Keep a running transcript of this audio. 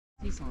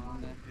This one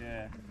longer.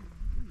 Yeah.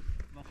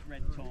 That's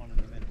red torn in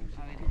the middle.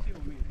 So you see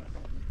what I mean? That's the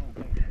whole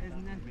thing. There's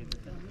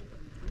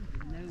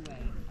no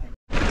way.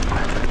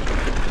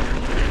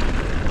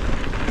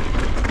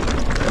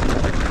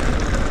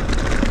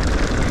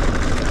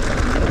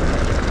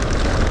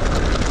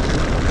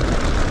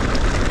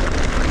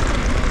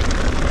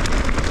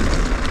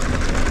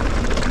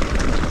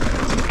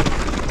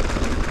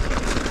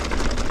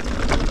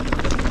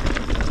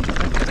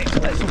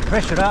 Let some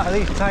pressure out of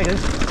these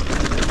tyres.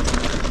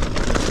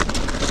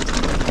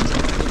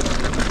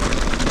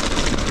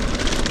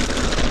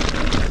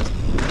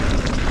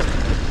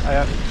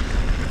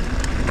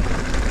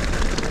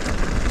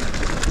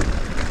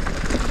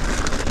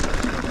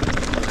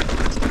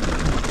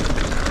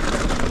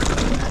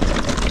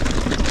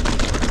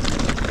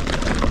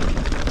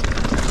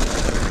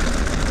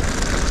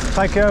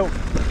 Thank you.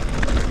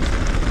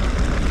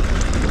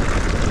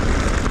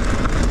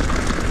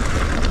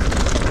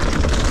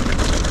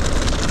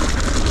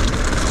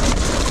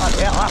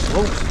 Yeah, that's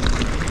loose.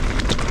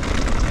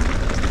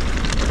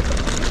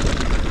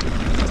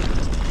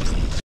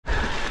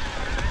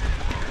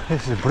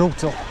 This is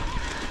brutal. I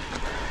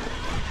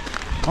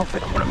don't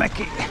think I'm going to make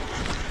it.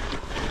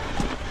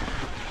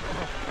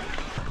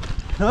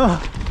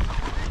 No.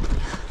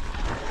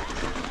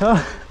 No.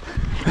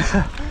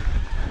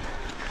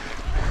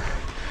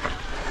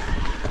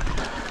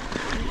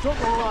 Took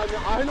the line,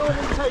 I know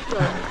they take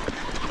them.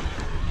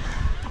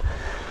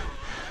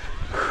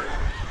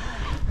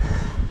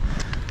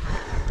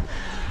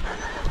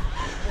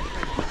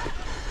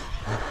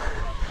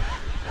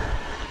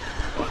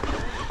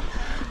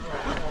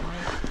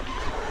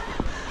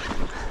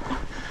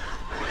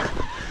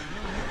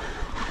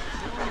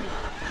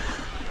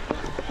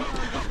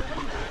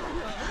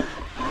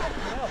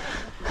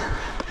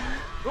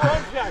 Go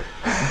on, Jack.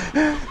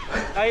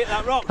 I hit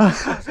that rock.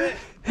 That's it.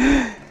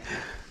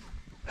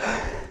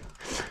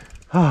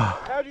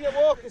 How do you get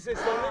walk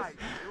assist on this?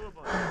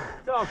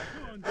 Tom.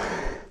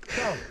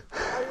 Tom.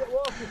 How do you get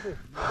walk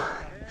assist?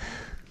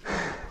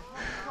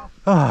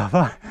 Oh,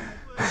 man.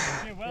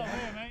 You're well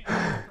here, mate.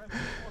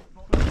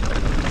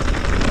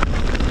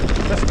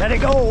 Just let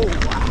it go.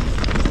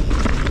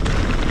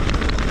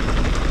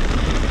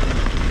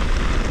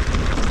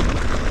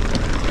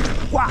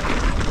 Wow.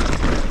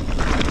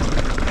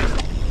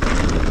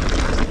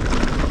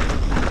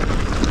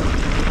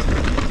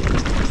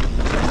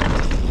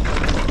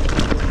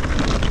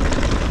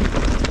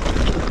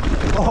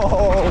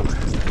 Oh,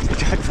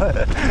 jackpot.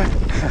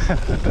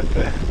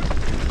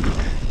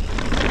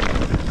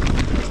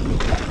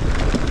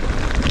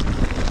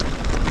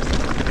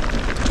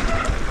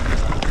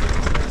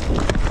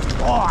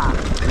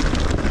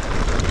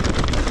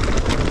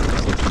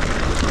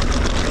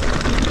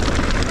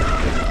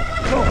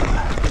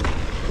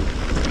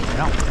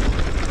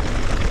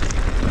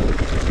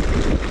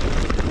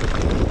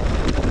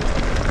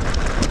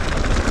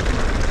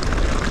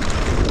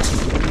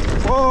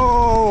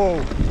 Whoa!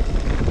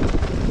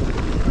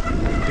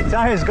 The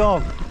tire's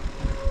gone.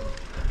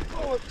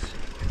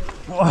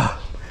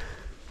 Oh,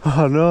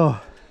 oh no.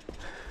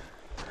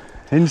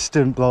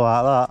 Instant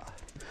blowout that.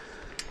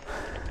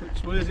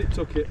 Which way has it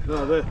took it?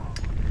 Oh, there.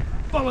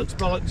 Bollocks,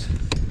 bollocks.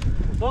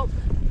 What's up?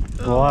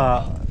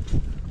 Blowout.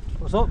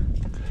 What's up?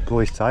 Blew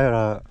his tyre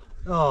out.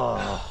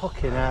 Oh,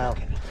 fucking hell.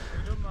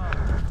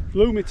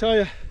 Blew my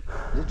tyre.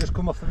 Has it just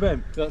come off the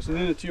bin? That's an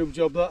inner tube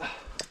job, that.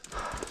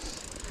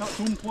 That's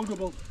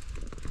unpluggable.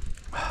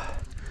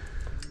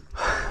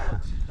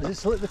 Has it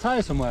slipped the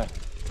tyre somewhere?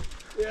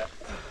 Yeah.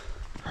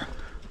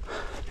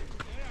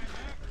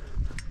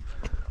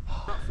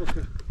 That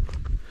fucker.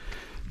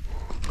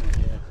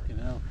 Yeah, fucking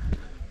hell.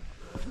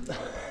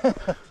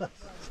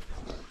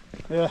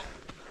 Yeah,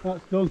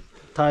 that's done.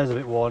 Tyre's a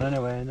bit worn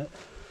anyway, isn't it?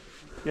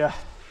 Yeah.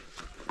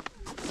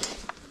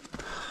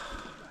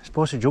 You're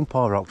supposed to jump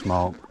over rocks,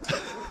 Mark.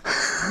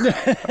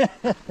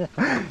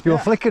 You were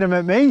flicking them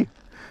at me.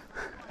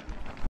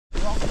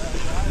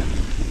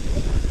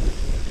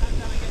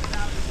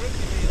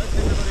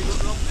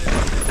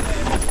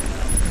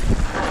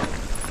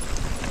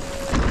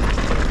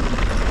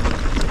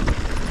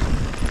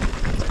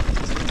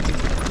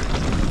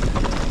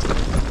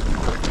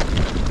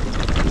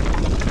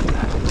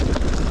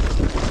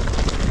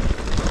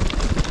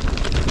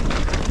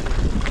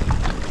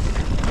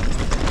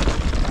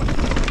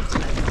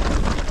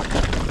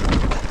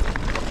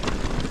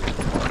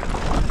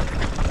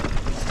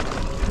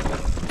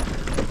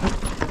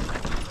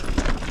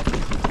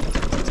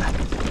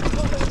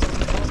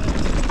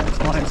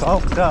 Oh,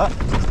 duh.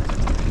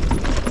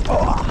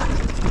 Oh.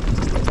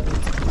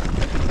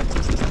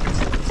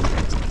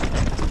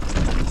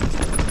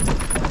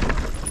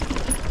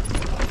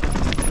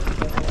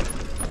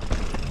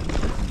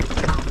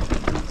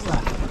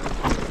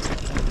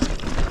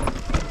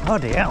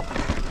 Bloody hell.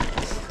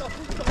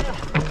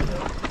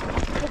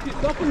 Fucking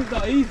stopping's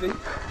not easy.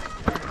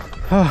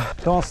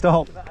 Don't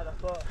stop.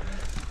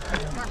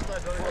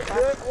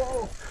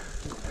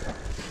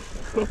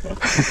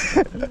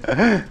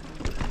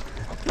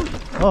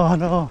 Oh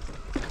no.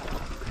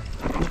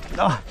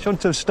 Oh,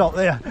 shouldn't have stopped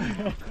there.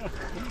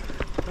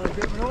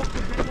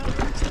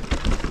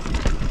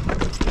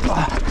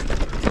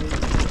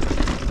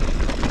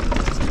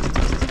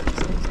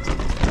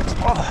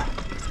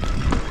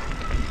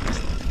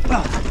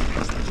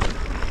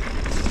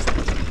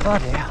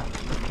 Bloody hell.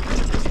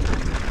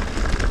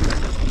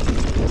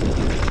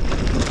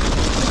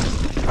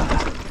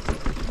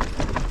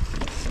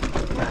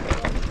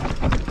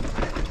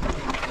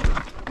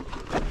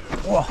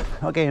 Whoa,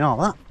 not getting all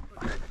that.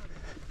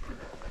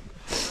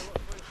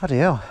 Bloody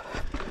hell.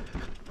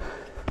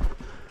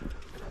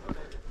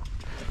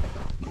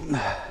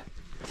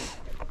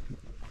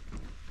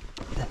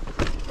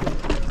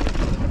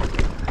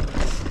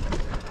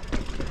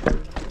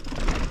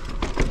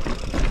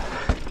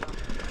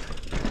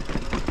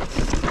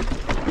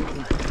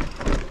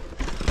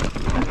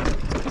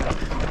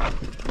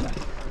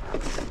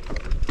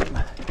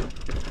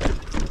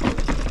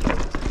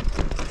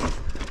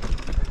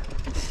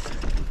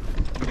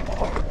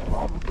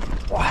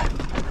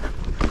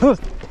 Huh.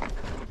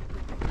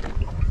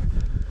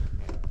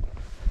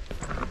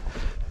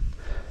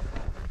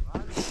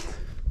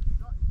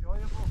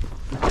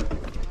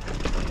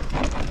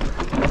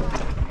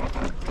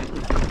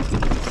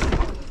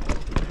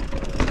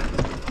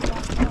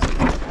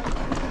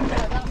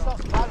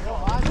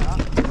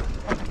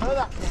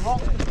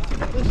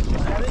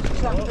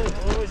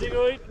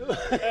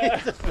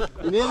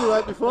 You nearly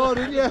went before,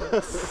 didn't you?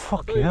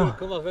 Fucking hell.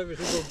 Come off every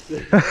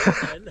single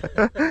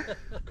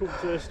come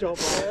to a stop.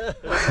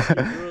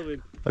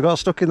 I got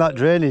stuck in that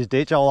drainage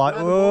ditch, I was like,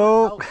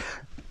 whoa.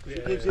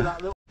 It gives you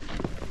that little...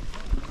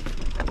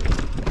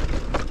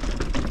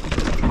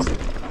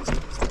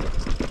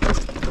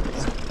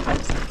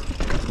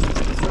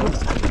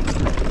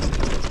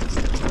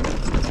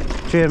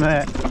 Cheers,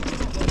 mate.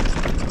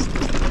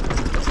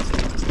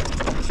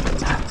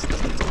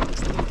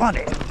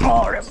 Bloody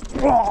glory.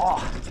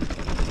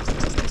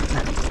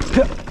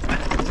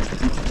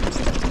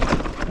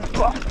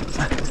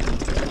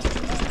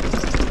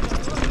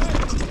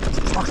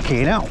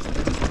 Fucking hell.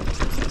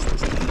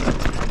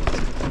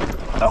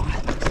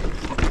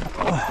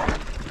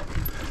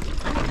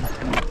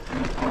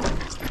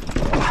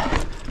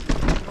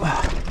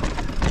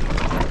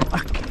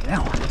 Fucking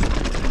hell.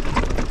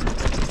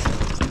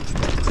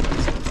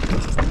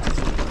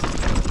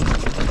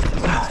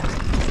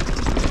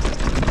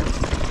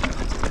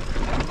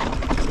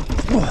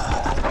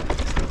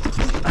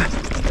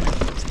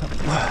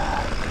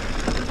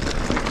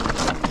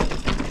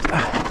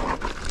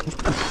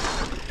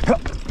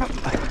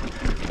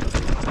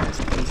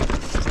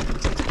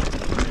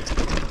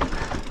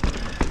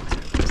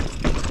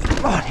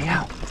 Bloody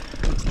hell.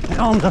 My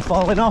arms are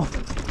falling off.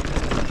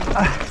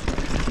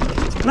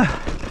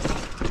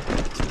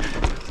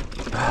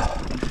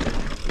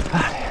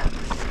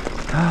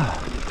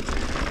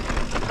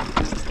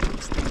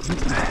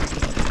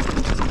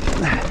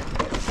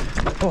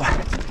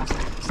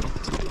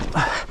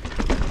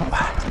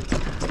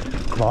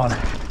 Come on,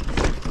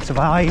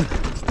 survive.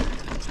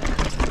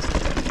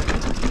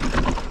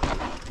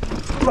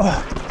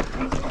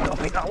 Don't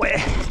think that way.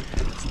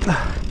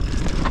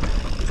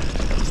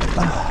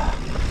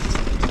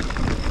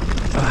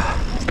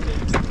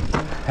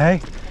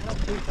 Hey?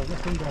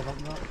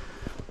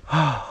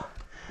 Oh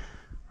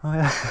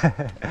yeah.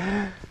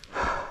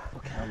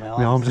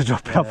 My arms are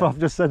dropping off, I've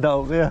just said that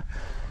up there.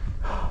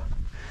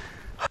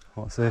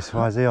 What's this?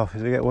 Why is he off?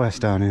 Does it get worse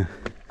down here?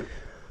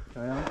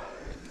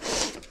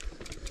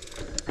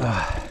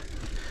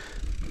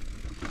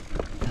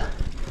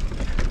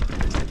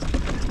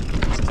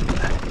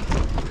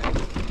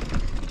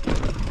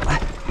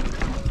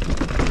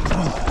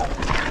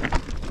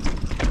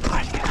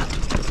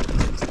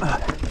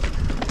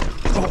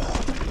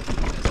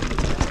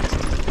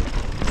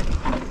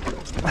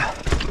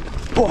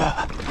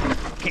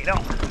 Get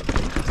on.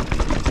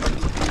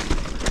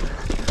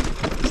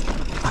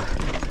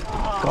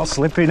 Got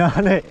slipping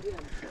on it.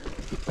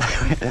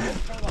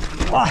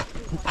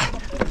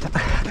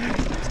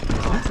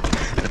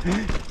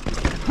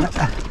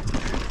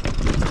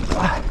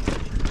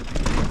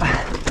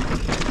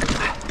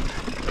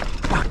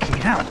 Fucking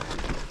hell.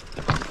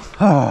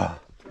 Oh.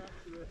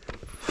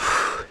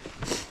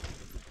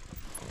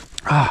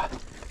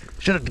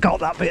 Should have got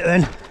that bit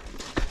then.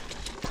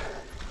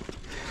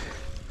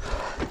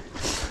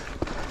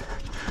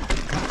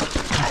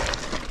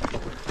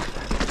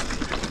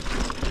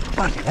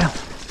 Bloody hell.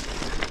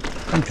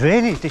 And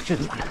drainage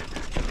ditches, man.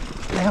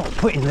 They are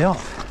putting me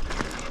off.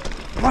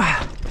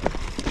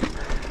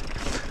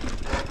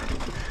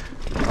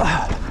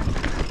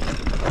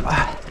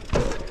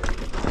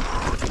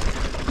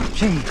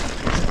 Jeez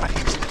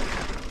Christ.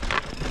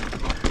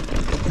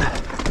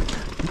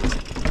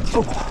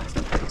 Oh,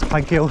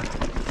 thank you.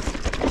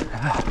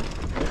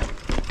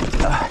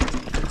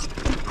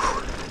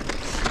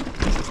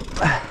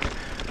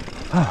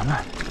 Oh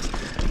man.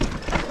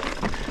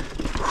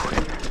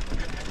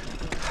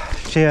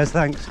 Cheers,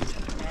 thanks.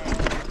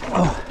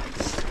 Oh,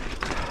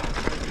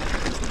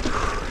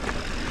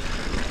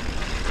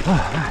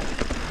 oh man,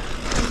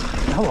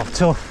 that was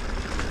tough.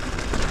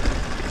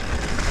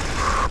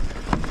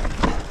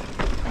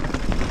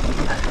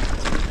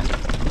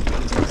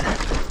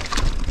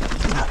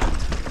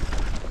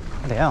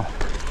 Bloody hell.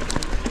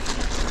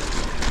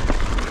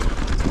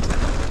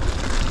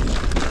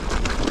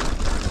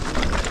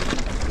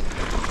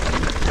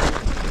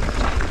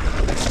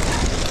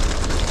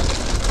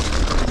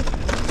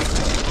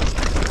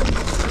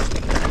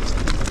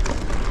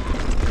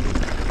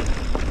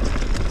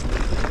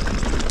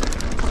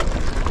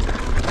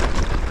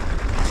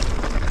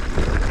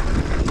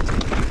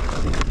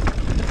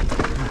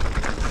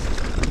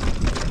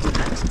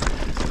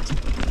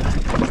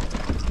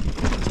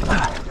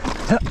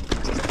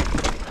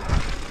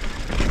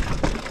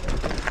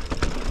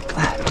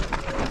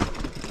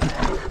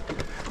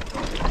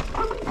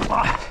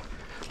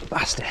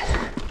 Bastard.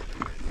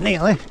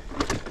 Nearly.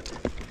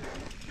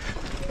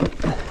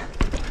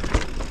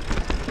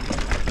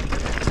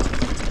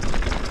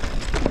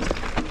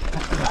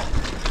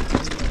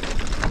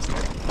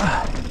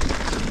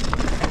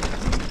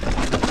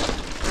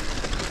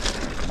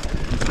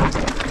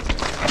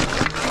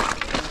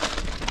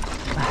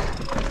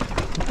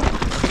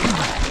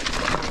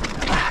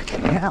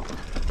 Get out.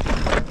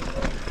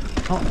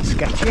 Oh, it's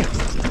sketchy.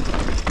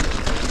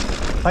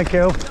 Thank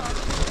you. I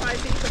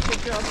think it's a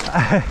good job.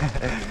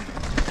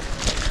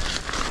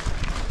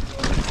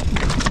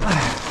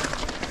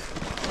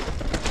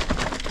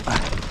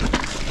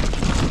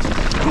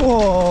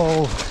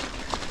 Whoa! I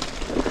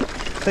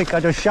think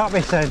I just shot my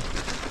head.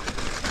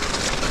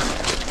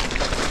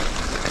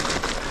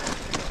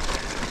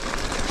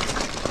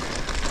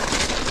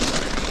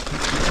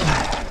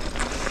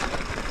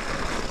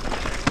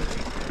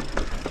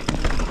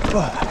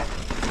 Okay,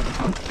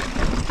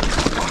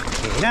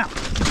 now.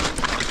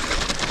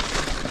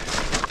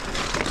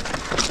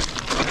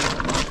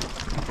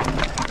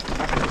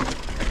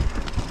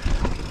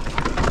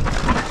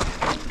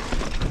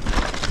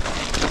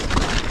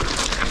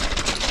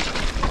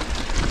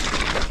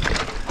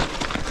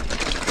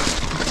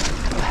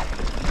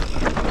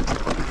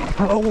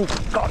 Oh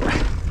God!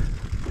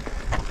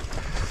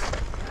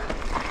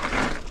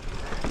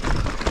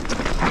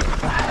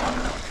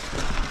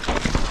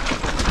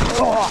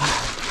 Oh.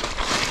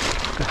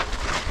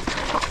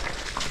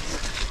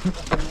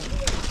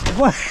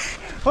 What?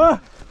 Oh.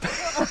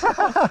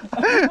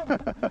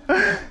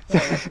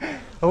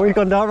 Oh, we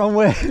gone down the wrong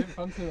way. I didn't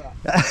fancy that.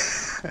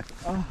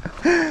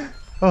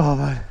 Oh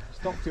man!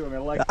 Stopped it with my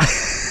leg.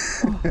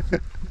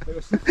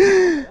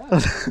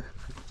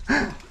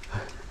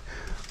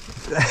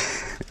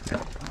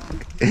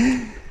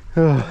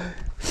 Oh.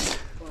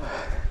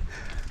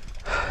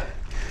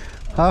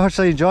 I'm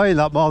actually enjoying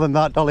that more than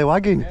that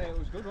Dollywaggon. Yeah, it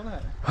was good, wasn't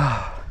it?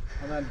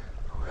 And then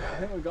I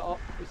think we got up.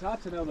 It's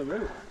hard to know the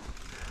route.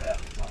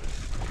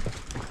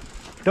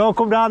 Don't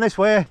come down this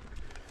way.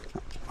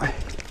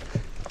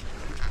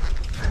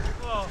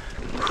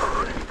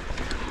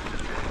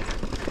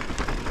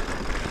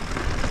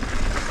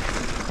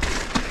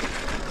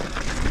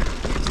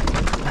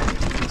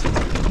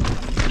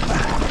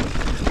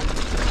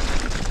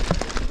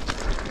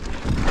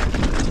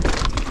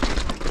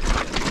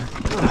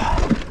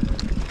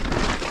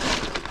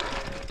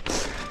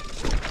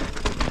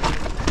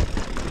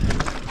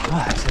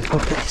 Oh, this is a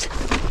good place.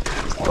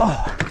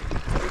 Oh.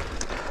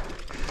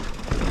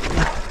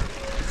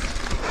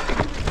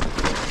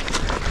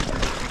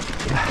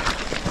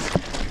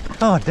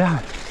 Oh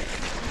damn.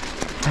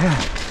 Yeah.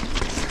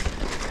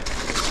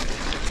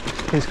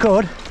 It's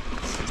good,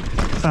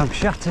 but I'm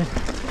shattered.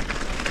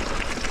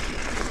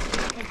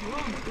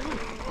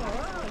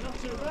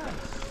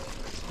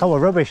 That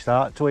was rubbish,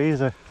 that, too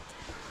easy.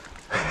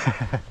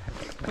 I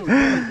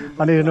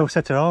need a new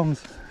set of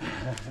arms.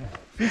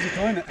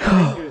 Physical, innit?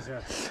 Fingers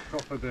are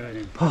proper burning.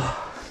 You've not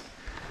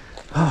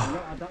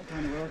had that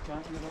kind of work,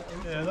 haven't you?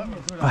 Yeah, that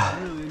was good. I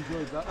really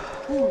enjoyed that.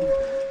 Oh,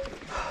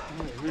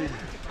 really.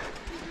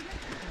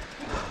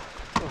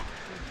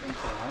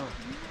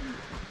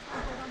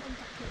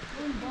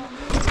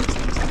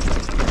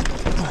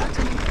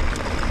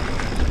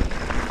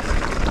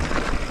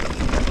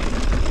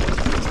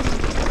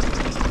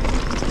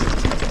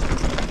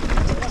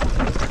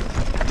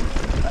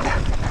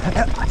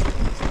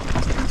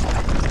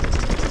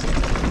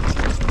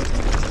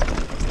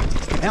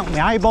 Help,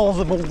 my eyeballs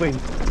are moving.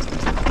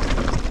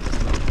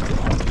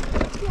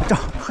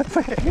 Oh,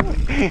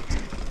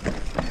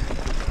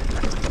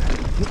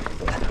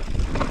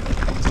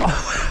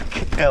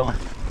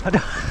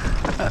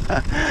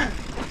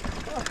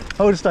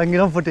 I was just hanging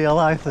on for dear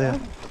life there.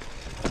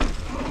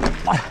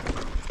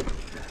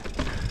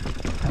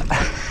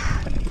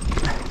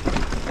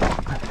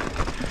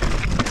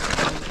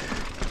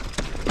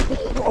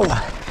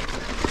 Oh.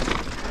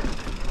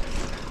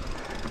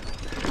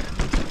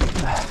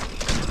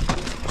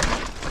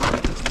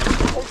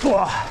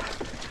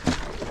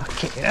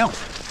 Fucking hell.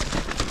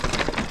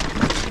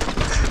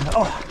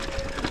 Oh.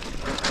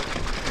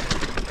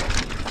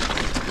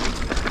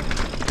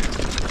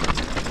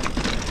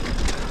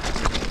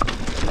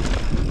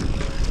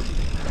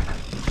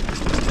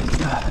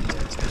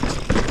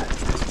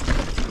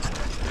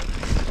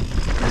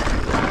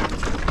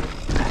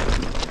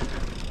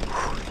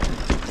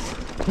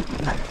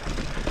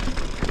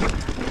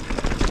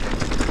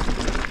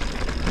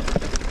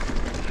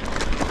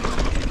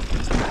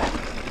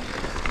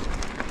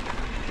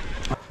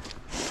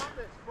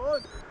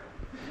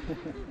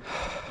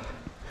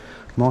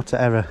 Motor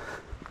error.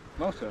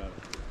 Motor error?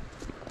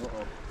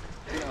 Uh-oh.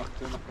 Yeah,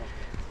 turn that off.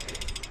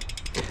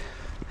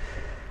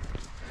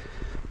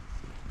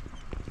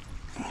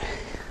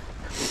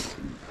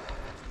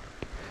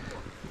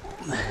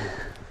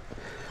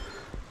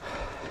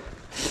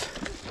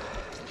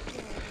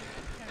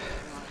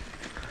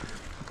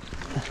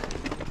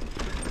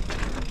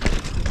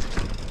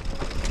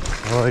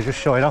 Oh, he's just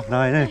showing off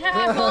now, isn't he?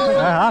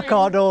 I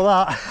can't do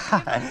that.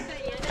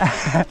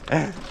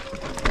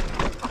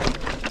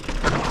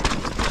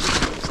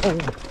 Oh.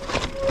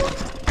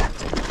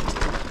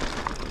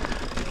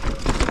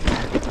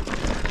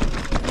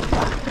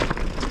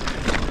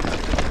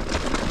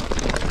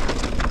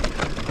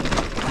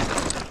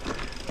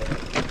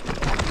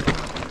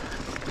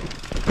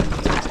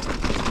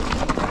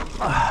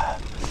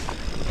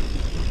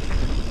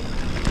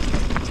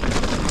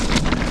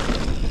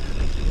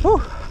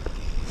 Whew.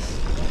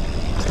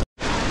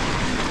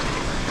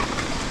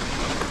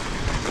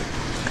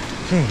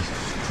 Jesus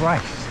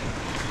Christ,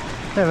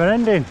 never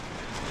ending.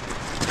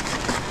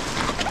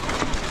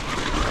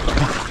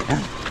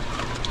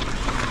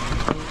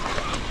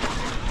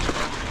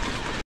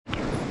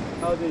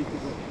 How deep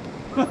is it?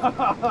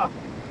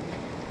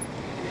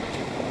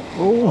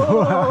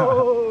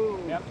 Oh.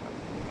 Yep.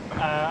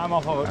 I'm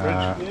off of a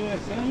bridge. Yeah,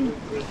 same.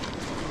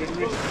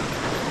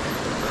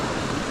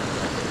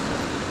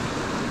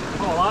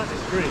 Oh, I like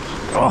this bridge.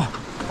 Oh,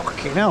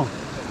 fucking hell.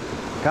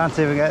 Can't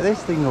even get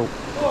this thing up.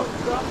 Oh,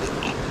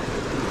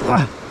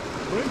 Ah.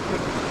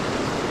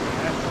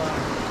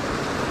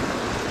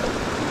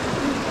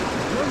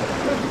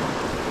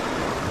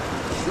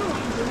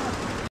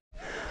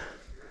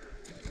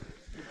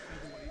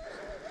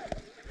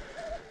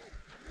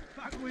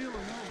 back wheel and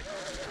all.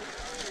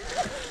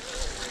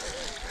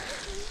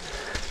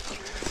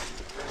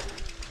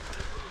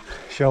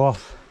 Show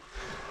off.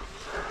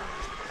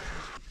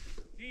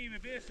 Team,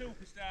 be a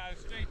superstar,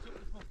 straight up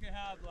the fucking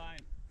hard line.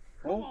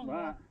 Oh,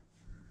 right.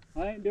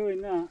 I ain't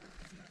doing that.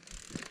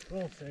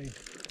 We'll see.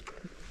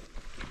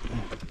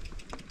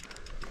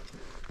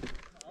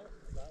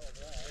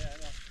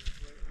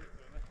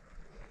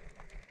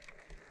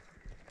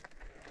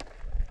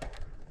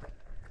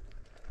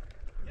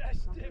 Yes,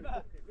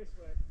 Dimmer.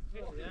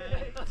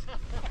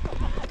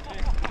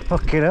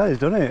 Fucking hell, he's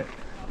done it.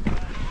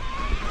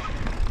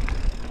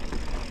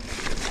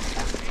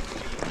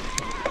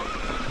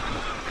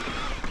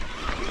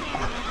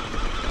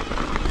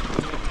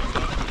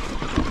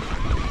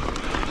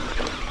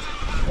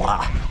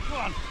 Wow.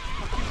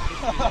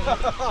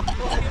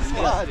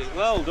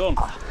 Well done.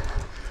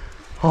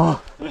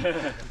 Oh.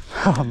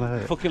 Oh,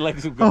 mate. Fucking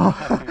legs have gone.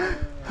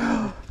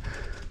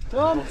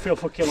 I feel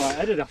fucking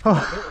light-headed after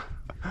that.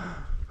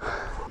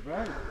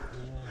 Right.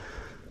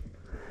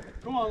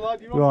 Come on, lad.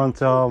 Go on,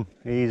 Tom.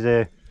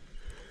 Easy.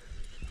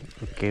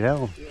 Fucking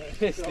hell.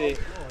 Pissed it.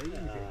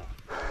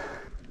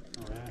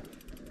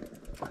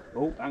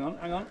 Oh, hang on,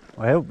 hang on.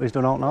 I hope he's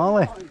done out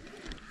gnarly.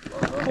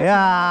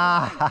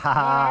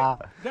 Yeah.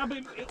 Grab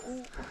him.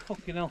 Oh,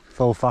 fucking hell.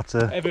 Full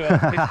fatter. Everywhere.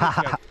 Piss this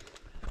way.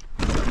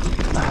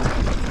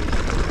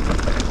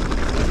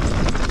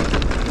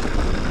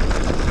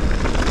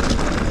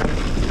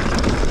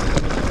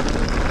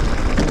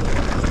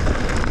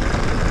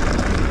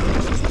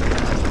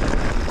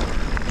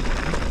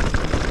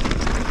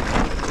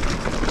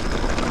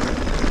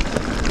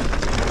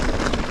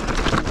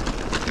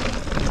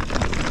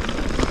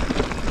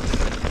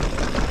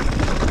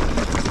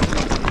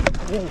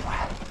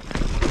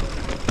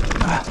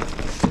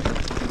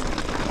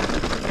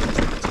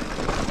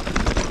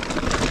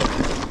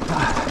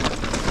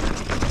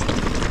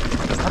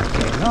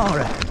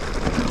 Alright.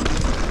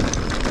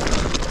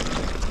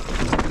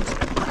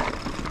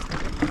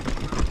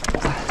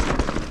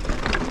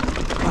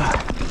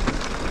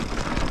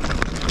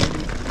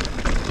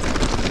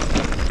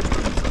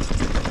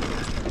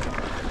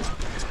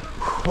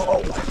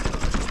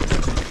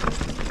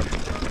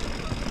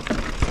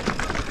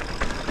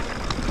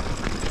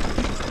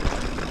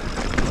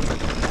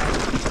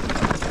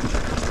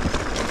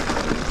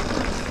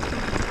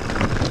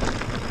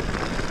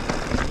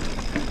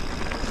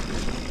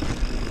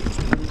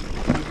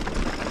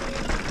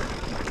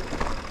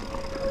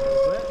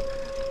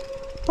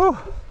 Whew.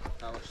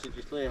 How much did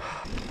you clear?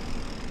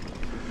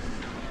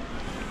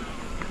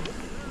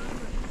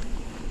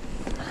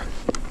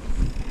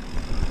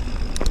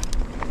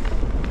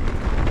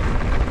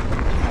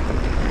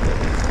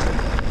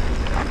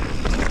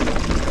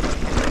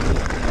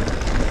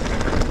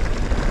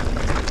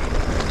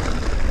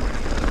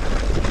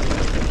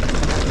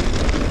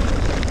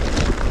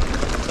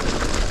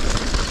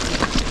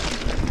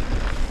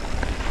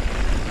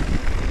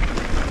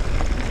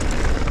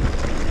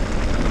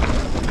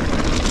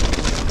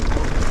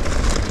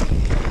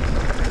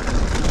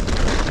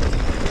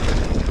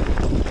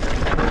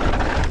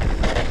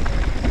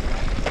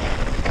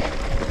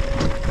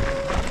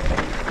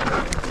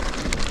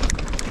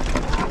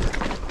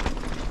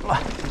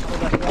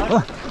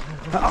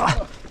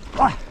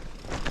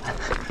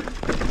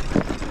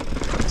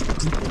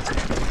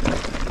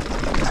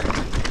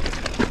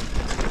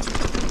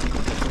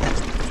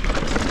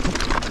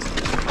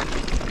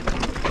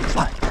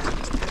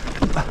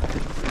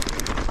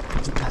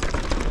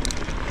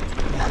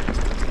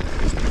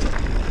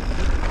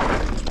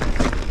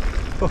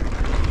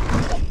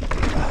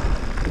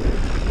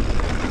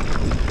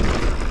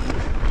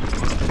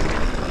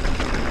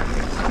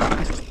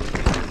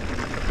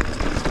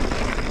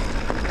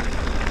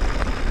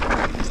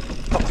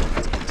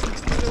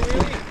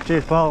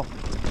 Cheers, Paul.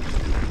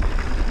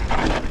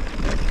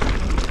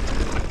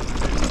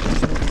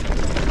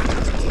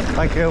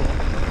 Thank you.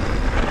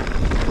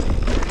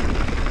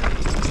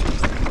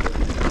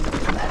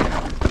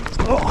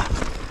 Oh.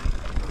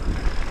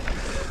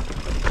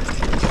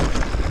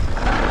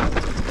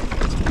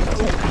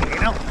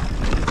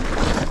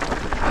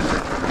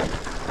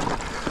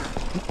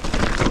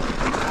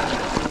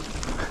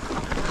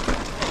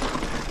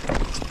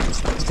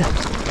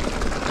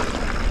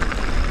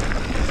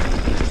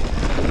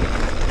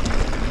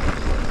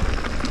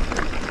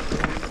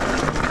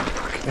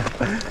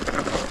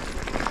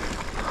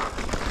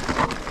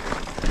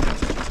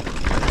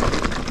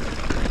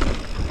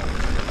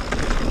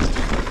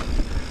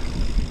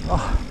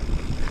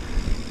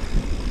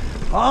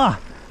 Oh!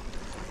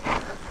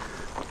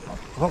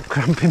 Got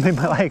cramping in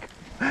my leg.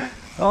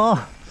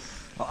 Oh!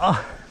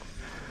 Oh!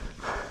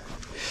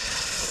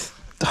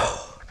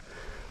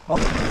 Oh.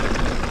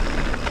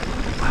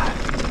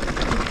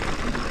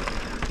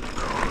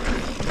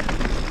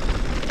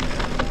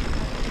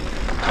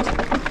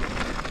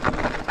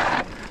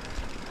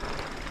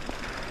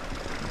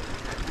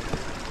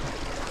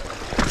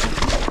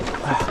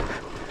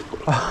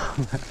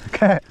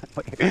 Okay.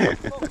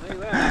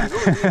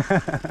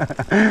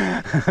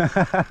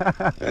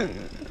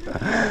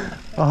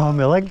 Oh,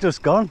 my leg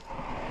just gone.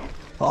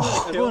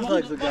 Oh, Everyone's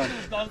legs are gone.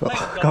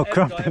 Got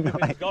cramp in my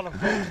leg.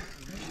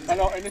 I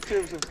know, and the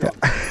tubes have gone.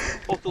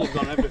 Buckle's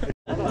gone, everything.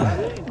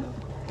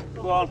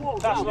 Go on,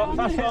 fast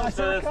one's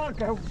first. I can't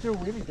go do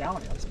wheelie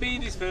down here.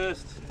 Speed is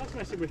first. That's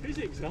messing with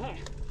physics, that.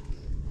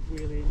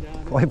 Wheeling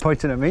down. What are you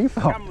pointing at me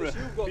for? Camera,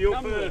 you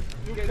first.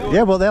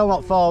 Yeah, but they'll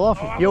not fall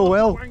off. You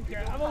will.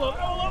 Have a look,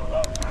 have a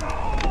look.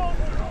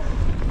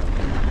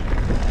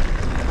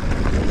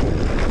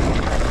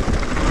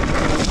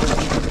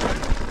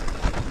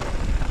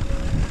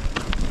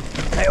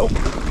 Help.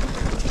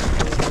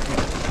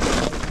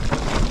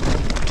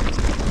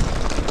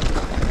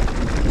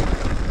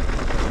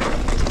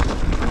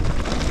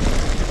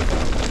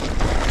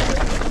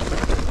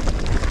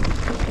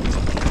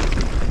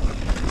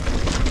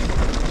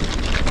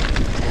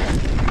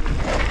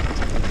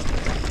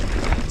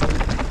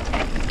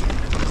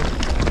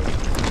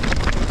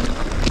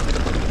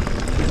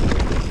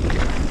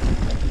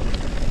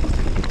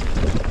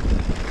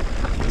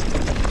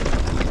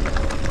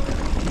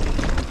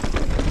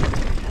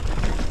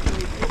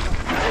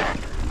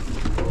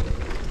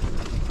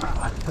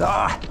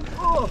 Ah.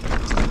 Oh.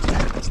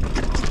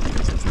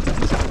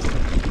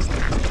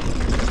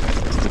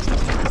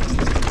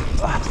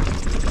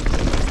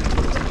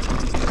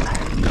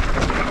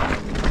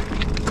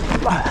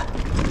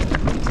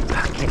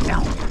 Okay,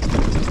 now.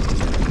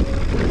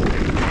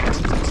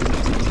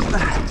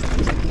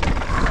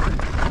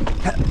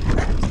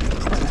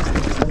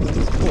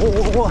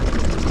 Oh,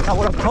 that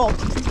would have caught.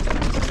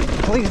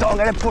 Please don't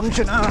get a punch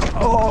in her.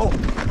 Oh,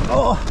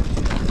 oh.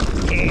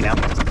 Okay, now.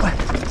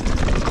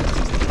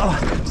 Oh.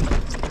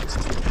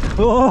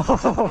 Oh,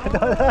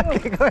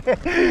 keep going.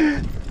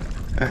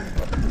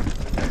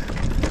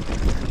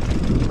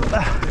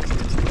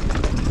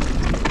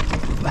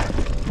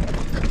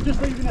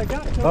 Just leaving a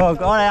gap. Oh,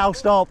 go on, I'll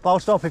stop. I'll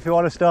stop if you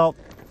want to stop.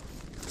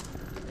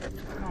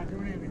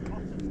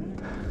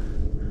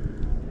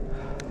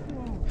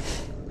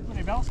 When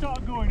the bell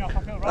started going off,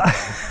 I felt right. I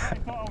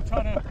thought I was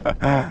trying to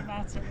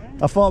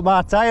I thought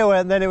my tyre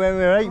went, then it went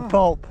with 8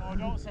 pulp. Oh,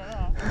 don't say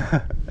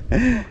that.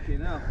 Okay,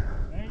 now.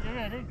 Hey, you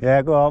ready?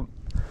 Yeah, go on.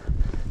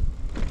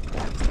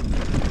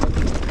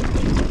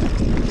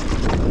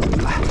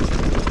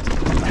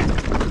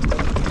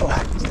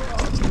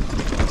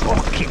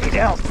 Oh, keep it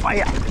out,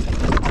 fire.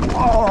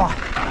 Oh,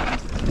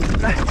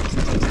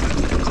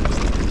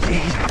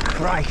 Jesus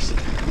Christ.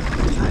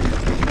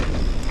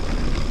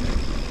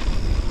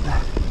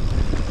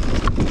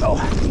 Oh.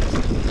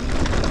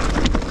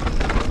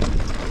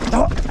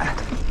 Oh.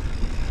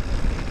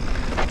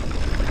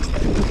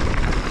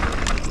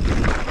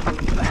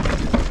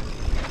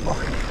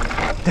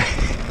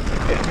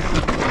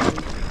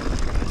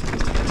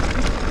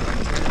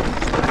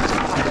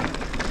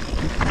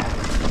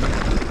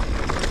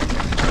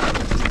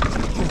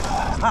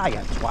 Ah, you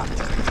twat.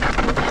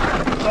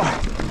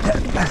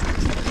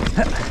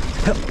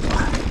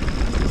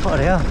 Oh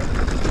dear.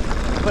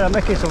 But I'm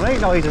making some rain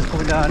noises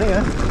coming down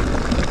here.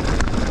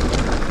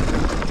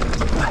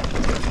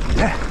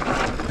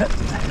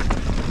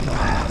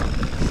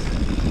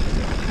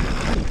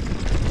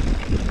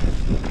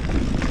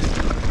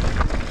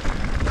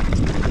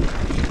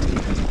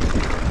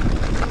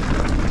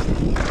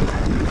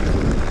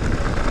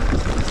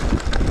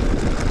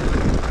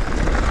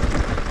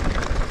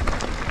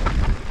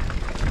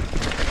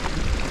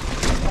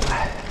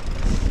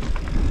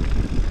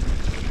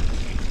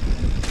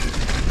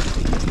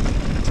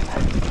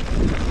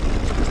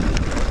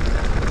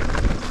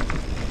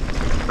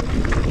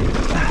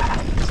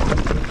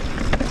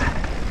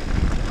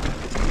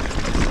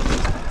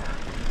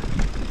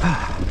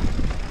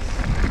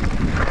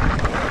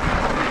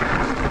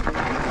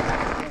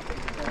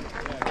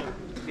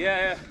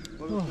 Yeah,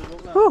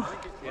 Whew.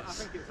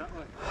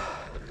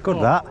 Good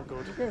that.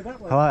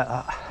 I like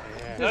that.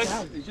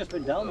 yeah. He's just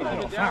been down there.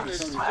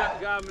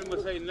 Garmin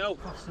was saying no.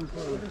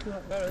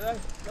 Where are they?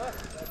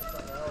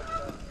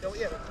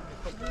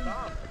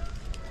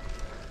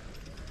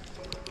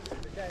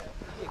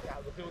 You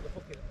can't go through the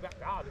fucking back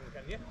garden,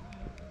 can you?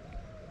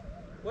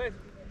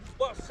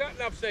 What's sat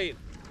nav saying?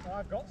 Oh,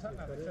 I've got something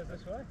that says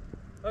this way.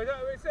 Oh, is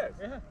that what it says?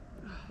 Yeah.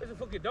 There's a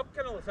fucking dog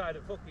kennel outside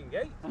the fucking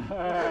gate.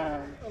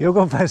 You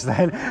go first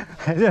then.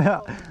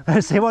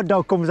 Let's see what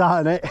dog comes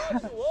out in it.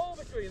 There's a wall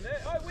between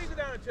there. Oh, we go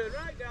down and turn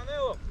right down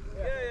there, look.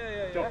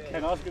 Yeah. Dog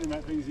kennel's going to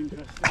make things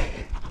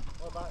interesting.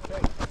 What about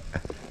that?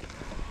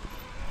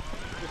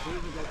 Just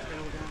leave the dog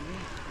kennel down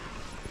here.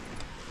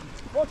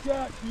 Watch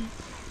out, sheep.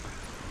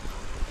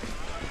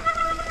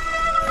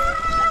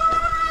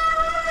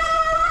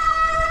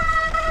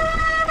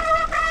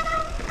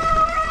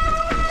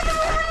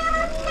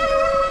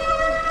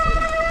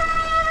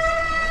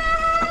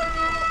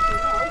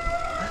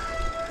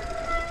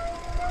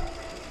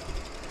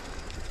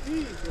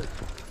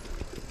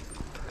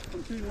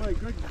 I'm seeing why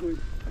Greg's going.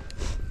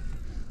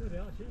 Bloody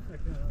hell, she's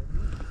making it out.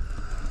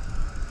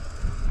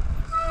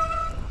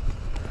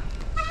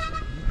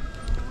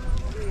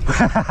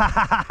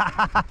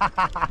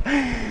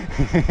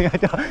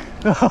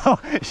 Oh,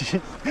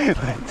 shit. Wait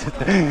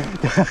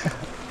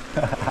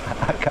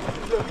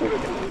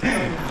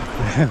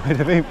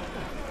a minute.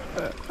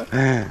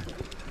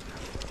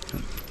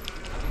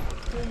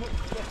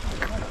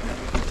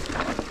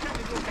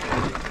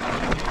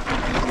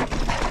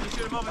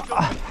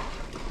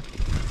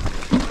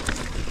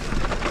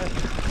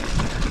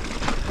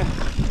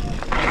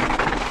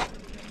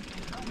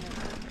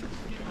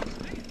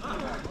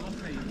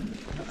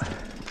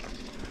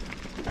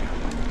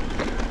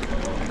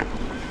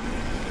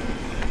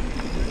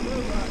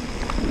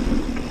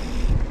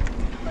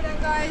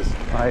 Guys.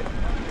 Right.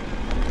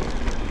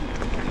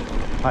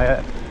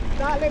 Hiya.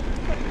 Darling.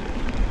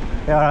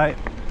 You alright?